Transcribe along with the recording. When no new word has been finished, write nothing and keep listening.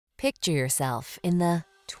Picture yourself in the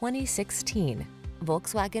 2016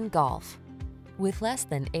 Volkswagen Golf. With less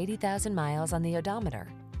than 80,000 miles on the odometer,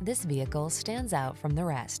 this vehicle stands out from the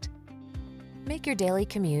rest. Make your daily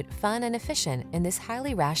commute fun and efficient in this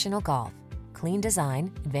highly rational Golf. Clean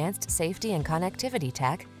design, advanced safety and connectivity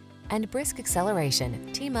tech, and brisk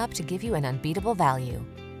acceleration team up to give you an unbeatable value.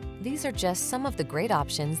 These are just some of the great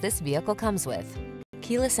options this vehicle comes with: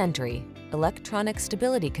 keyless entry, electronic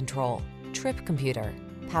stability control, trip computer,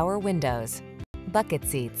 power windows, bucket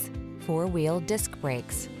seats, four-wheel disc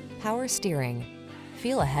brakes, power steering.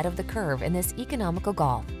 Feel ahead of the curve in this economical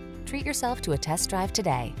Golf. Treat yourself to a test drive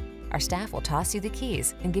today. Our staff will toss you the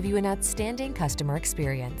keys and give you an outstanding customer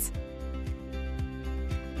experience.